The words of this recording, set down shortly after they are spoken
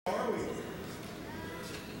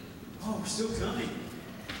Oh, we're still coming.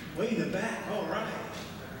 Way in the back. All right.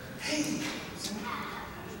 Hey.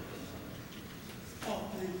 Oh,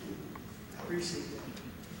 thank you. I appreciate that.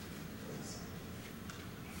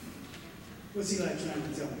 What's he like trying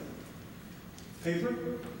to tell me? Paper?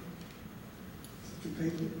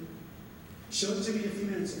 Paper? Show it to me in a few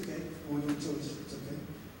minutes, okay? I want your choice. It's okay.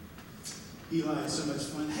 Eli, it's so much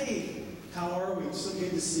fun. Hey, how are we? So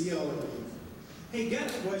good to see all of you. Hey, got a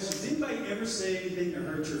question. Does anybody ever say anything to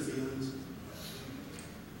hurt your feelings?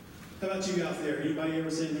 How about you out there? Anybody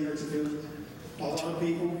ever say anything to hurt your feelings? A lot of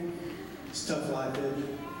people? It's a tough life, isn't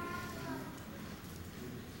it?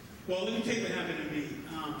 Well, let me tell you what happened to me.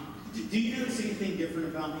 Do you notice anything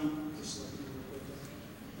different about me? Just like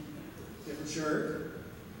different shirt?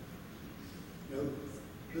 Nope.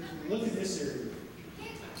 Look at this area.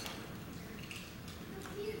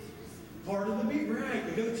 Part of the beat, right?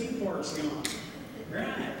 The goatee part's gone. Right.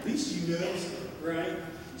 At least you noticed, right?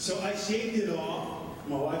 So I shaved it off.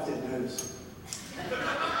 My wife didn't notice. Right?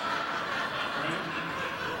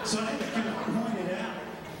 So I had to kind of point it out.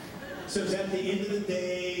 So it's at the end of the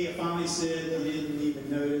day, I finally said, you didn't even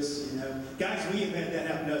notice, you know. Guys, we have had that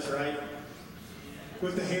happen to us, right?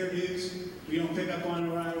 With the hairdos, we don't pick up on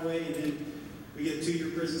it right away, and then we get a 2-year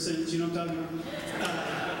prison sentence, you know what I'm talking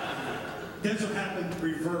about? That's what happened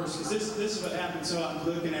reverse, because this is what happened. So I'm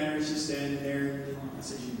looking at her, she's standing there, and I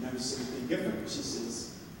said, you notice anything different? She says,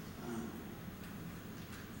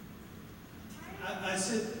 I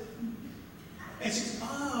said, and she says,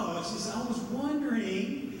 oh, she says, I was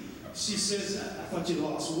wondering. She says, I thought you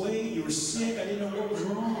lost weight, you were sick, I didn't know what was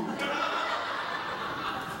wrong.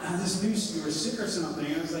 I just knew you were sick or something.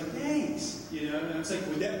 I was like, thanks. You know, and I was like,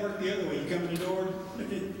 would that work the other way? You come in the door?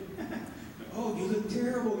 Oh, you look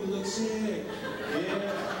terrible, you look sick.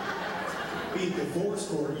 Yeah. Being divorced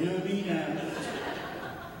for it, you know what I mean?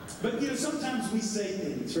 But, you know, sometimes we say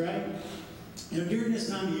things, right? You know, during this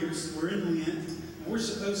time of year, we're in Lent, and we're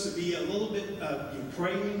supposed to be a little bit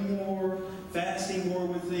praying more, fasting more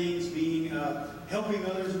with things, being helping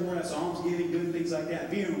others more, that's almsgiving, doing things like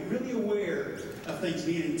that. Being really aware of things,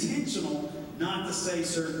 being intentional not to say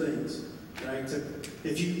certain things, right?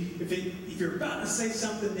 If you're about to say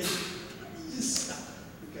something, then just stop,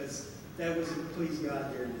 because that wasn't please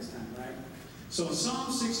God during this time, right? So in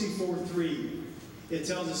Psalm 64:3, it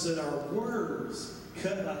tells us that our words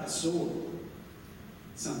cut like a sword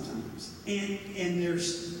sometimes, and they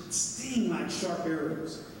sting like sharp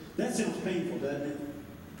arrows. That sounds painful, doesn't it?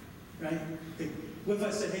 Right? What if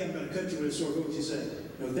I said, hey, I'm going to cut you with a sword? What would you say?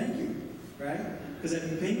 No, thank you. Right? Because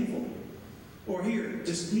that'd be painful. Or here,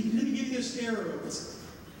 just let me give you this arrow.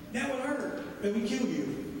 That would hurt. It would kill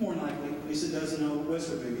you, more than likely. At least it does in old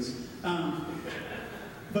Western movies.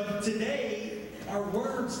 But today, our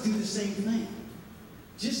words do the same thing.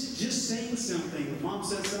 Just saying something. When Mom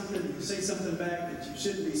says something, you say something back that you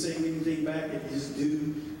shouldn't be saying anything back, and you just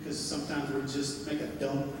do, because sometimes we just make a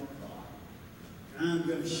dump. I'm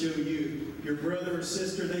going to show you. Your brother or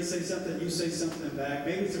sister, they say something, you say something back.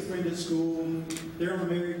 Maybe it's a friend at school, they're on a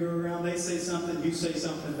merry-go-round, they say something, you say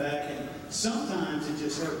something back, and sometimes it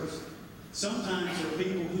just hurts. Sometimes there are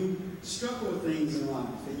people who struggle with things in life,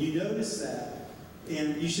 and you notice that,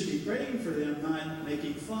 and you should be praying for them, not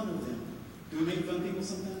making fun of them. Do we make fun of people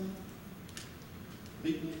sometimes?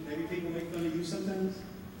 Maybe people make fun of you sometimes?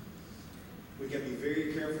 We've got to be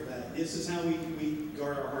very careful of that. This is how we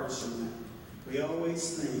guard our hearts from that. We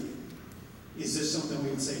always think, is this something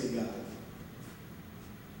we would say to God?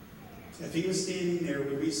 If he was standing there,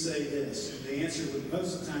 would we say this? And the answer would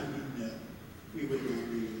most of the time be no. We would not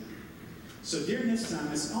agree with that. So during this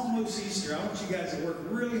time, it's almost Easter. I want you guys to work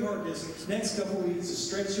really hard this next couple of weeks to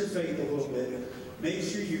stretch your faith a little bit. Make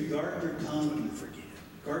sure you guard your tongue and forget.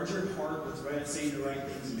 Guard your heart with saying the right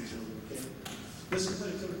things in children, okay? Let's put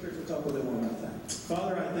it to the prayer. We'll talk a little more about that.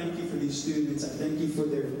 Father, I thank you for these students. I thank you for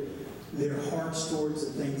their hearts towards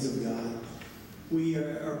the things of God. We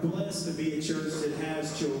are blessed to be a church that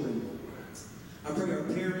has children. I pray our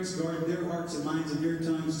parents guard their hearts and minds and their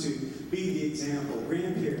tongues to be the example.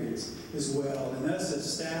 Grandparents as well. And us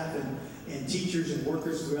as staff and teachers and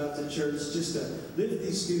workers throughout the church, just to lift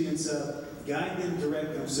these students up, guide them,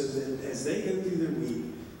 direct them, so that as they go through their week,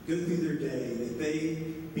 go through their day, that they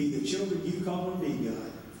be the children you call them to be,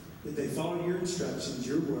 God. That they follow your instructions,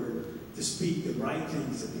 your word, to speak the right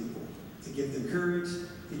things to people, to give them courage,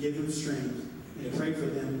 to give them strength, and to pray for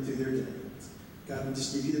them through their day. God, we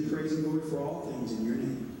just give you the praise and glory for all things in your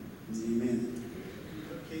name. Amen.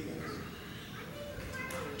 Okay, guys.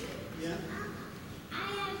 Yeah? I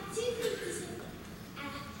have two things to say.